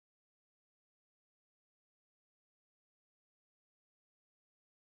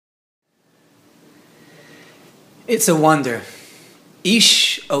It's a wonder.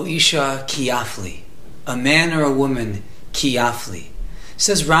 Ish o isha kiyafli. A man or a woman kiyafli.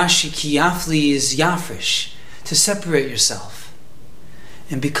 Says Rashi, kiyafli is yafresh, to separate yourself.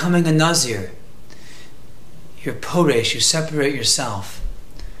 And becoming a nazir, you're poresh, you separate yourself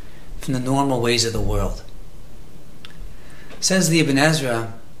from the normal ways of the world. Says the Ibn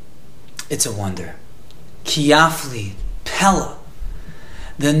Ezra, it's a wonder. Kiyafli, Pella.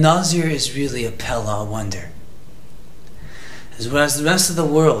 The nazir is really a Pella, a wonder. Whereas the rest of the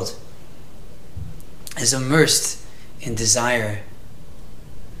world is immersed in desire,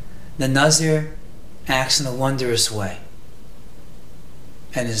 the nazir acts in a wondrous way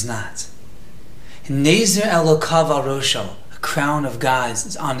and is not. Nezer elokav al rosho, a crown of God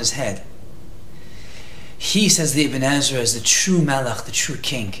is on his head. He, says the Ibn Ezra, is the true melech, the true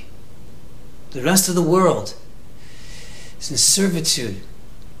king. The rest of the world is in servitude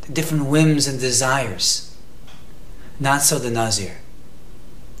to different whims and desires. Not so the Nazir.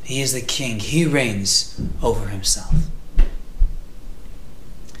 He is the king. He reigns over himself.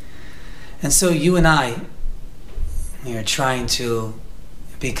 And so you and I, we are trying to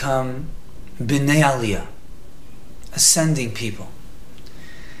become B'nai Aliyah, ascending people.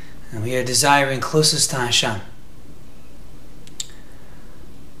 And we are desiring closest to Hashem.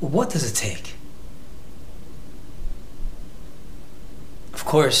 What does it take? Of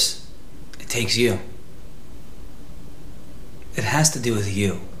course, it takes you. It has to do with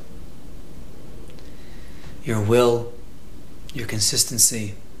you. Your will, your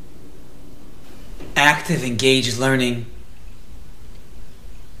consistency, active, engaged learning,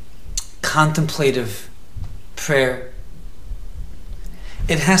 contemplative prayer.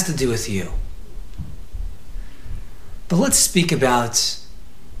 It has to do with you. But let's speak about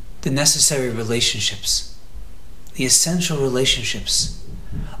the necessary relationships, the essential relationships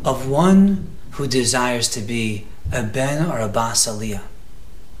of one who desires to be a ben or a bas aliyah.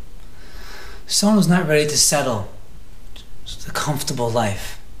 Someone who's not ready to settle just a comfortable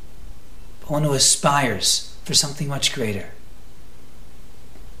life, but one who aspires for something much greater.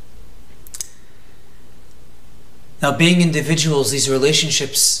 Now, being individuals, these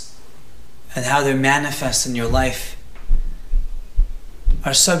relationships and how they manifest in your life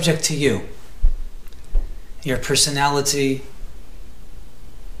are subject to you, your personality,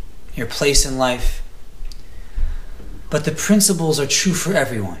 your place in life. But the principles are true for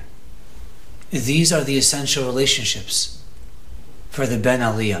everyone. These are the essential relationships for the Ben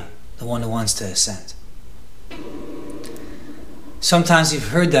Aliyah, the one who wants to ascend. Sometimes you've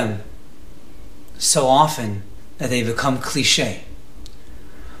heard them so often that they become cliche.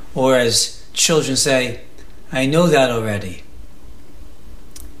 Or as children say, I know that already.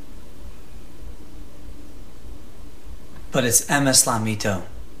 But it's emes lamito.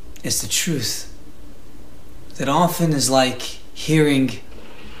 It's the truth. That often is like hearing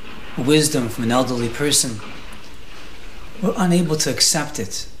wisdom from an elderly person. We're unable to accept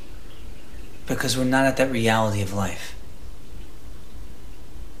it because we're not at that reality of life.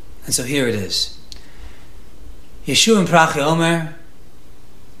 And so here it is. Yeshua prachi omer,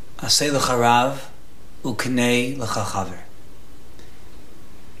 asay l'charav, uknei l'chachaver.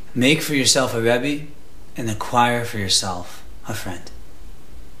 Make for yourself a Rebbe and acquire for yourself a friend.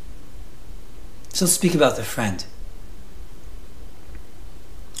 So let's speak about the friend.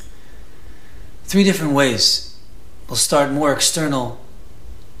 3 different ways. We'll start more external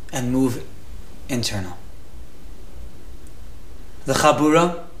and move internal. The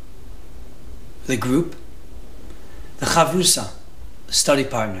chabura, the group. The chavrusa, the study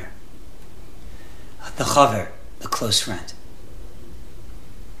partner. The chaver, the close friend.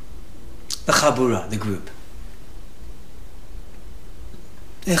 The chabura, the group.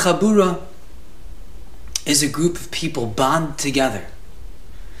 A chabura is a group of people bond together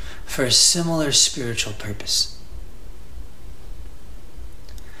for a similar spiritual purpose.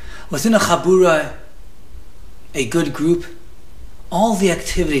 Within a chabura, a good group, all the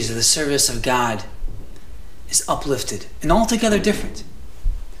activities of the service of God is uplifted and altogether different.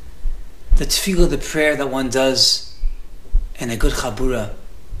 The tefillah, the prayer that one does in a good chabura,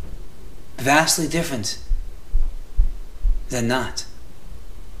 vastly different than not.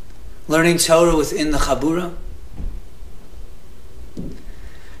 Learning Torah within the chabura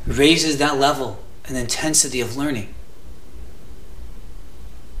raises that level and intensity of learning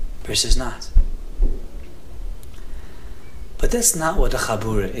versus not. But that's not what a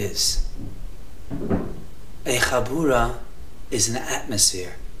chabura is. A chabura is an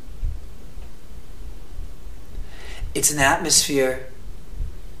atmosphere. It's an atmosphere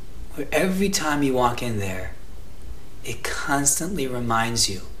where every time you walk in there, it constantly reminds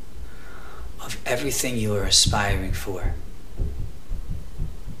you of everything you are aspiring for.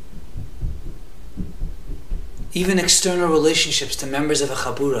 Even external relationships to members of a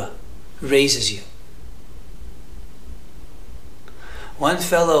chabura raises you. One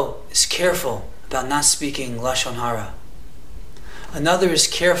fellow is careful about not speaking lashon hara. Another is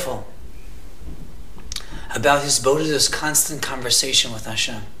careful about his bodhisattva's constant conversation with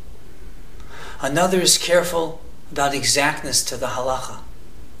Hashem. Another is careful about exactness to the halacha.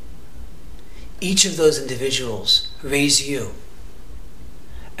 Each of those individuals raise you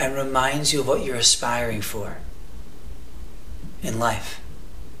and reminds you of what you're aspiring for in life.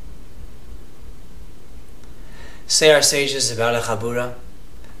 Say our sages about a chabura,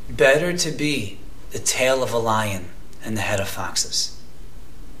 better to be the tail of a lion than the head of foxes.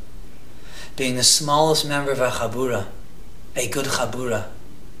 Being the smallest member of a chabura, a good chabura,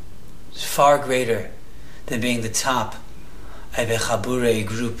 is far greater than being the top of a chabura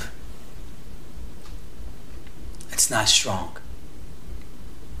group. It's not strong.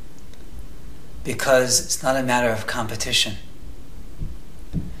 Because it's not a matter of competition.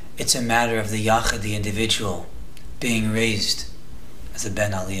 It's a matter of the yachid, the individual, being raised as a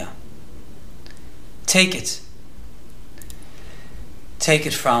ben aliyah. Take it. Take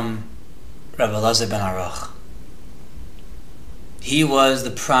it from Rabbi Elazar ben Aruch. He was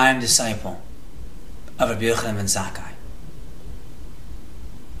the prime disciple of Rabbi Yochanan ben Zakkai.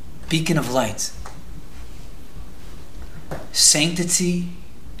 Beacon of light. Sanctity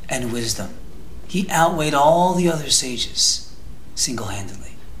and wisdom. He outweighed all the other sages single-handedly.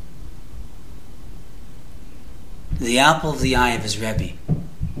 The apple of the eye of his Rebbe.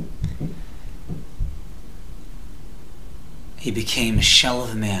 He became a shell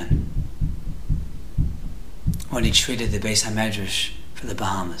of a man when he traded the Beis HaMedrash for the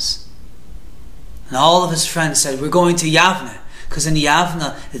Bahamas. And all of his friends said, we're going to Yavne, because in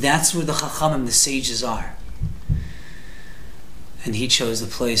Yavne, that's where the Chachamim, the sages, are. And he chose the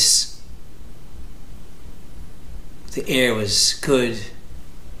place. The air was good,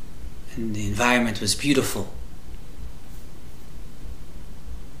 and the environment was beautiful.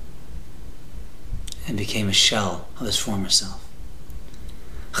 And became a shell of his former self.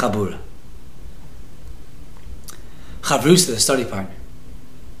 Chabura. Chavrusa, the study partner.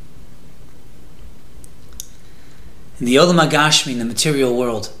 In the Olam HaGashmi, in the material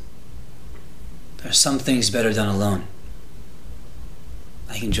world, there are some things better done alone.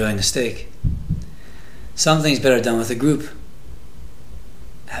 Like enjoying a steak. Some things better done with a group.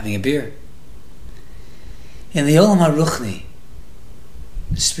 Having a beer. In the Olam HaRuchni,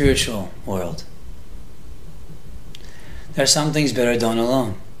 the spiritual world, there are some things better done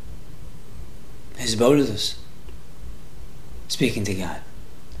alone. His bodhisattva, speaking to God.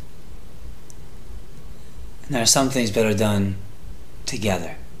 And there are some things better done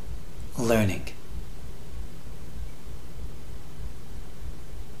together, learning.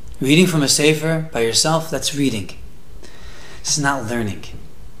 Reading from a sefer by yourself, that's reading. This is not learning.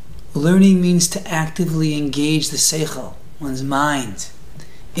 Learning means to actively engage the seichel, one's mind,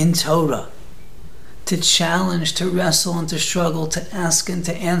 in Torah. To challenge, to wrestle, and to struggle, to ask and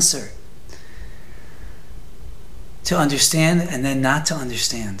to answer. To understand and then not to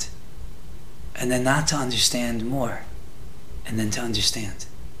understand. And then not to understand more. And then to understand.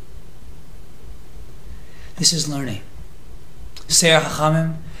 This is learning. Seir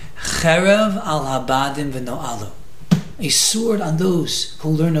Chachamim, Cherev al habadim v'no'alu. A sword on those who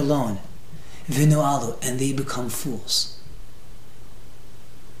learn alone. V'no'alu, and they become fools.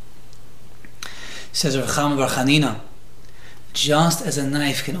 Says Rav Chama bar Chanina, just as a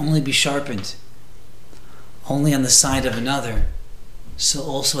knife can only be sharpened only on the side of another, so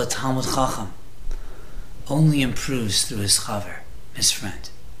also a Talmud Chacham only improves through his chaver, his friend.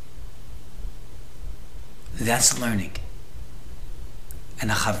 That's learning.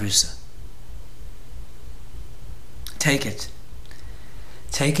 And a chavrusa. Take it.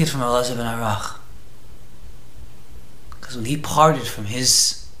 Take it from Elazar ben Aruch. Because when he parted from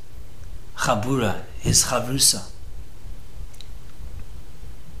his chabura, his chavrusa,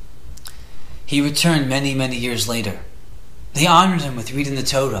 he returned many, many years later. They honored him with reading the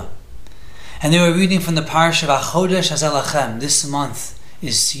Torah. And they were reading from the parsha of Achodesh Hazalachem. This month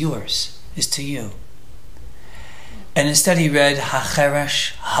is yours, is to you. And instead he read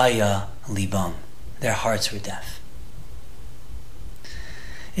Hacheresh Haya Libam. Their hearts were deaf.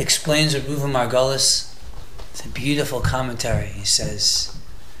 Explains Reuven Margolis. It's a beautiful commentary. He says,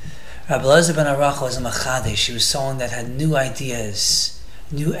 Rabbi Elazar ben Aruch was a machadesh. He was someone that had new ideas,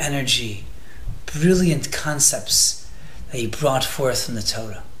 new energy, brilliant concepts that he brought forth from the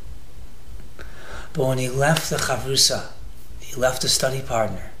Torah. But when he left the chavrusa, he left the study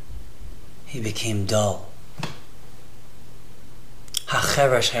partner, he became dull.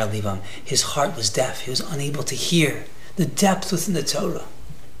 His heart was deaf. He was unable to hear the depth within the Torah.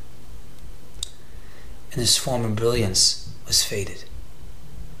 And his former brilliance was faded.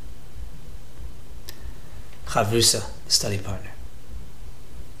 Chavrusa, the study partner.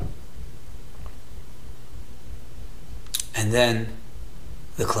 And then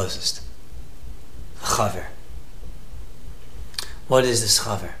the closest, the chaver. What is this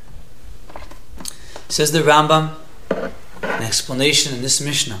chaver? Says the Rambam, an explanation in this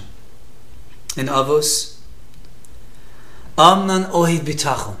Mishnah, in Avos, Amnan ohev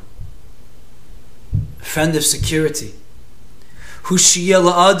bitachon, a friend of security, hu shiyeh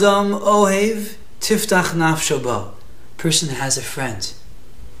la'adam ohev tiftach nafsho bo, person has a friend,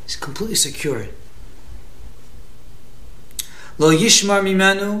 he's completely secure. Lo yishmar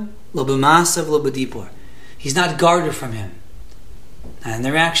mimenu, lo b'masav, lo b'dipor. He's not guarded from him, not in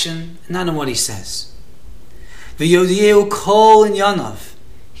their action, not in what he says. V'yodiyeu kol inyanav,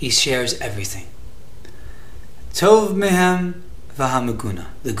 he shares everything. Tov mehem v'hamaguna,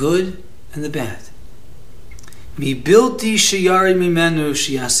 the good and the bad. Mi bilti sheyari mimenu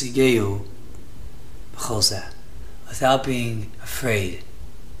shiyasigeu b'chol zeh, without being afraid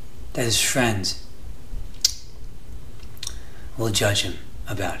that his friend will judge him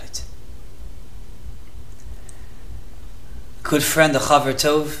about it. Good friend, the chaver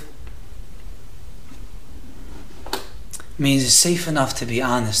tov, means it's safe enough to be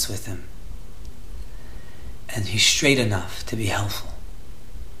honest with him, and he's straight enough to be helpful.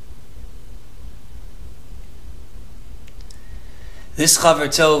 This chaver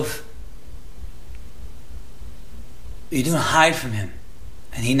tov, you don't hide from him,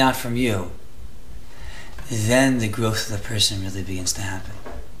 and he not from you. Then the growth of the person really begins to happen.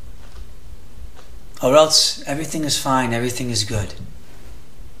 Or else everything is fine, everything is good.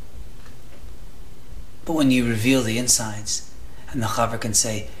 But when you reveal the insides, and the chaver can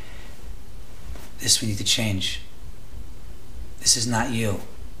say, this we need to change, this is not you,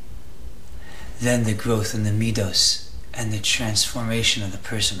 then the growth in the midos and the transformation of the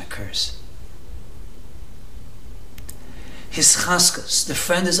person occurs. His chaskas, the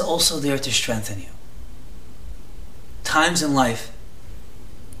friend is also there to strengthen you. Times in life,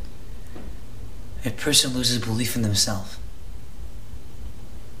 a person loses belief in themselves,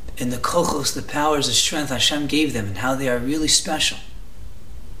 in the kochos, the powers, the strength Hashem gave them, and how they are really special.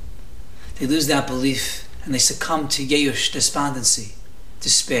 They lose that belief and they succumb to yeyush, despondency,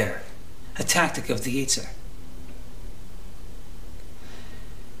 despair, a tactic of the Yetzer.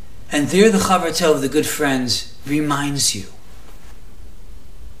 And there the chaver tov, the good friend, reminds you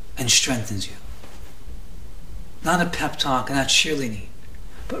and strengthens you. Not a pep talk, not cheerleading,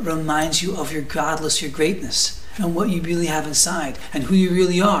 but reminds you of your godless, your greatness, and what you really have inside, and who you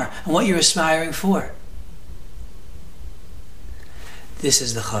really are, and what you're aspiring for. This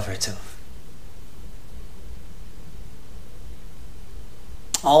is the chaver tov.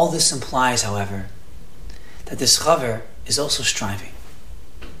 All this implies, however, that this chaver is also striving,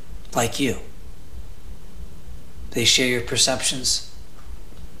 like you. They share your perceptions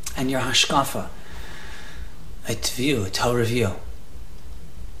and your hashkafa, a view, a Torah view.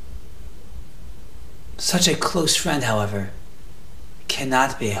 Such a close friend, however,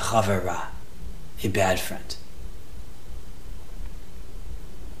 cannot be a chaver ra, a bad friend.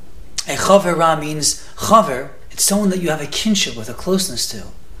 A chaver ra means chaver, it's someone that you have a kinship with, a closeness to,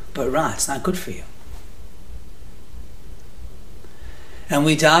 but ra, it's not good for you. And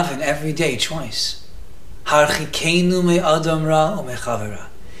we daven every day twice. Harchikeinu me adam ra o me chaver ra.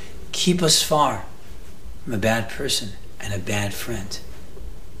 Keep us far from a bad person and a bad friend.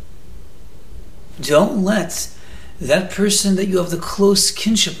 Don't let that person that you have the close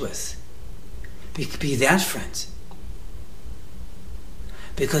kinship with be that friend.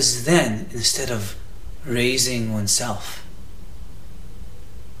 Because then, instead of raising oneself,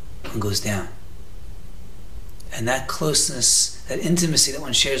 one goes down. And that closeness, that intimacy that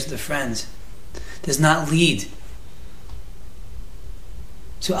one shares with a friend, does not lead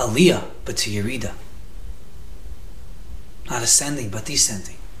to aliyah, but to yerida. Not ascending, but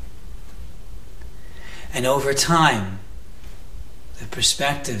descending. And over time, the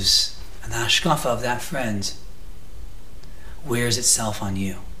perspectives and the hashkafa of that friend wears itself on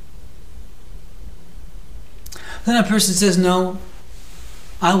you. Then a person says, no,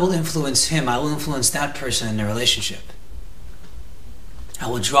 I will influence him, I will influence that person in their relationship. I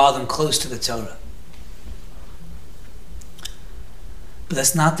will draw them close to the Torah. But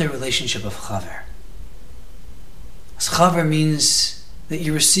that's not the relationship of chaver. Chaver means that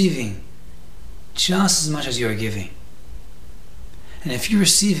you're receiving just as much as you are giving. And if you're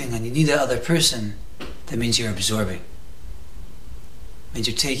receiving and you need that other person, that means you're absorbing. It means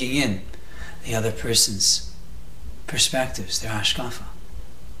you're taking in the other person's perspectives, their hashkafa.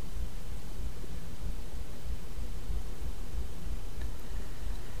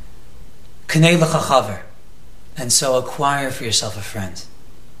 Knei lecha chaver, and so acquire for yourself a friend.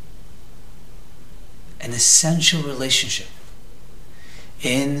 An essential relationship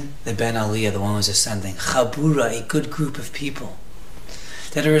in the Ben Aliyah, the one who's ascending. Chabura, a good group of people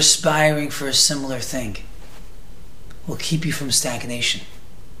that are aspiring for a similar thing, will keep you from stagnation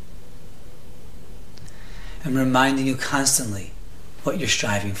and reminding you constantly what you're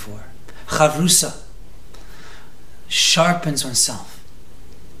striving for. Chavrusa sharpens oneself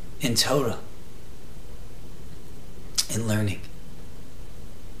in Torah, in learning.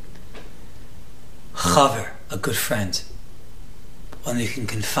 Chaver, a good friend, one you can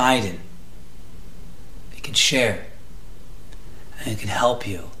confide in, you can share, and it can help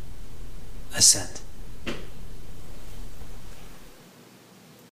you ascend.